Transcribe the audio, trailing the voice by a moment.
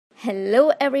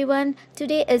Hello everyone,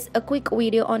 today is a quick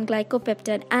video on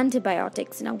glycopeptide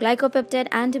antibiotics. Now glycopeptide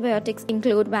antibiotics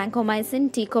include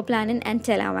vancomycin, teicoplanin and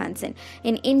telavancin.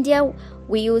 In India,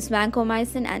 we use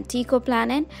vancomycin and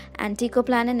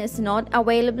teicoplanin is not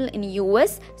available in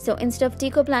US. So instead of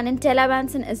teicoplanin,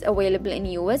 telavancin is available in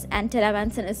US and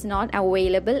telavancin is not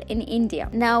available in India.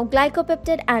 Now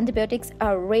glycopeptide antibiotics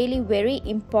are really very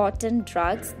important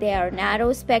drugs. They are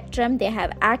narrow spectrum, they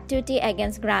have activity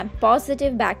against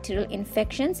gram-positive bacterial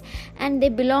infections, and they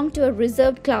belong to a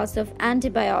reserved class of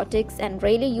antibiotics and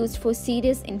really used for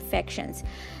serious infections.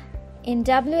 In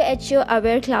WHO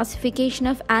aware classification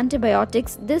of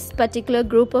antibiotics, this particular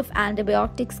group of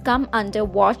antibiotics come under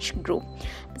watch group.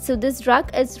 So this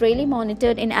drug is really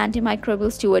monitored in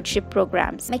antimicrobial stewardship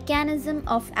programs. Mechanism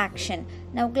of action.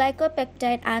 Now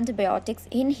glycopeptide antibiotics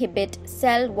inhibit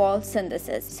cell wall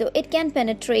synthesis. So it can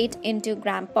penetrate into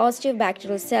gram-positive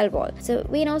bacterial cell wall. So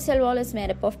we know cell wall is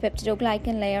made up of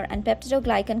peptidoglycan layer, and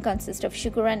peptidoglycan consists of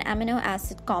sugar and amino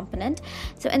acid component.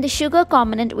 So in the sugar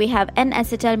component we have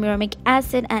N-acetylmuramic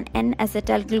acid and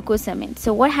N-acetylglucosamine.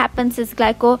 So what happens is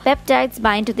glycopeptides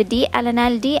bind to the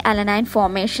D-alanine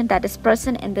formation that is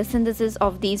present in the synthesis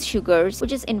of these sugars,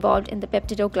 which is involved in the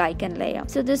peptidoglycan layer.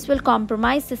 So this will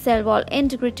compromise the cell wall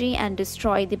integrity and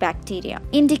destroy the bacteria.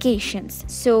 Indications.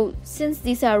 So since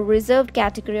these are reserved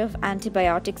category of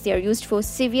antibiotics, they are used for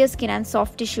severe skin and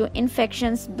soft tissue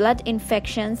infections, blood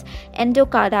infections,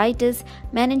 endocarditis,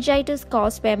 meningitis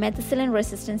caused by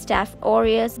methicillin-resistant Staph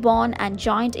aureus, bone and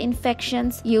joint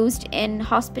infections, used in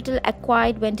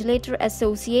hospital-acquired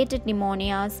ventilator-associated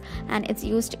pneumonias, and it's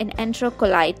used in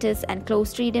enterocolitis and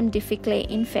Clostridium difficile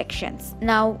infections.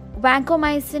 Now,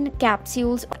 vancomycin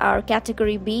capsules are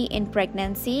category B in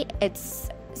pregnancy. It's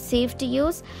safe to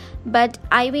use, but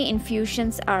IV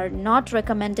infusions are not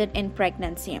recommended in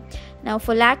pregnancy. Now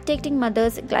for lactating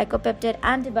mothers, glycopeptide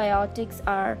antibiotics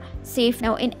are safe.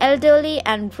 Now in elderly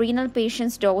and renal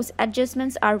patients, dose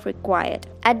adjustments are required.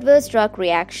 Adverse drug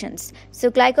reactions. So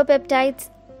glycopeptides,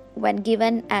 when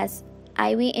given as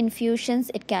IV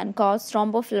infusions, it can cause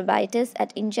thrombophlebitis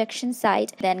at injection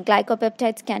site. Then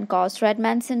glycopeptides can cause red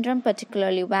man syndrome,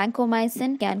 particularly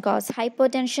vancomycin, can cause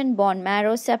hypertension, bone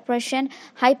marrow suppression,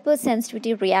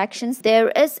 hypersensitivity reactions. There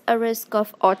is a risk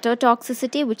of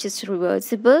ototoxicity, which is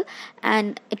reversible,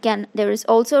 and there is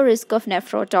also a risk of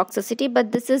nephrotoxicity,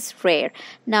 but this is rare.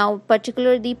 Now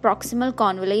particularly the proximal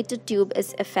convoluted tube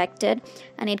is affected,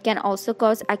 and it can also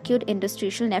cause acute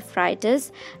interstitial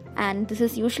nephritis, and this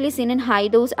is usually seen in high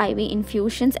dose IV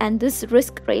infusions, and this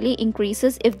risk really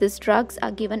increases if these drugs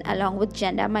are given along with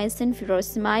gentamicin,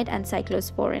 furosemide and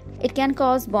cyclosporin. It can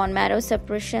cause bone marrow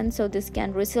suppression, so this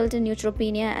can result in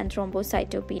neutropenia and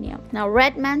thrombocytopenia. Now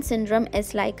red man syndrome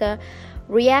is like a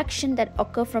reaction that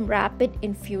occur from rapid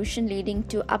infusion leading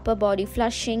to upper body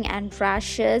flushing and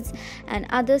rashes and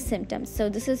other symptoms. So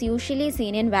this is usually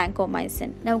seen in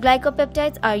vancomycin. Now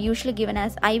glycopeptides are usually given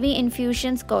as IV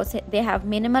infusions because they have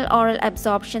minimal oral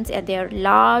absorptions and they are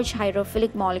large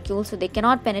hydrophilic molecules, so they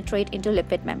cannot penetrate into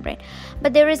lipid membrane.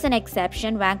 But there is an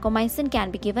exception. Vancomycin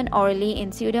can be given orally in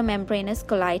pseudomembranous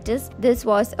colitis. This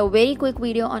was a very quick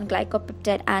video on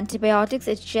glycopeptide antibiotics.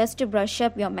 It's just to brush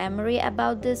up your memory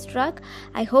about this drug.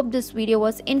 I hope this video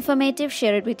was informative.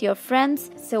 Share it with your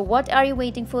friends. So what are you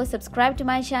waiting for? Subscribe to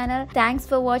my channel. Thanks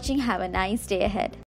for watching. Have a nice day ahead.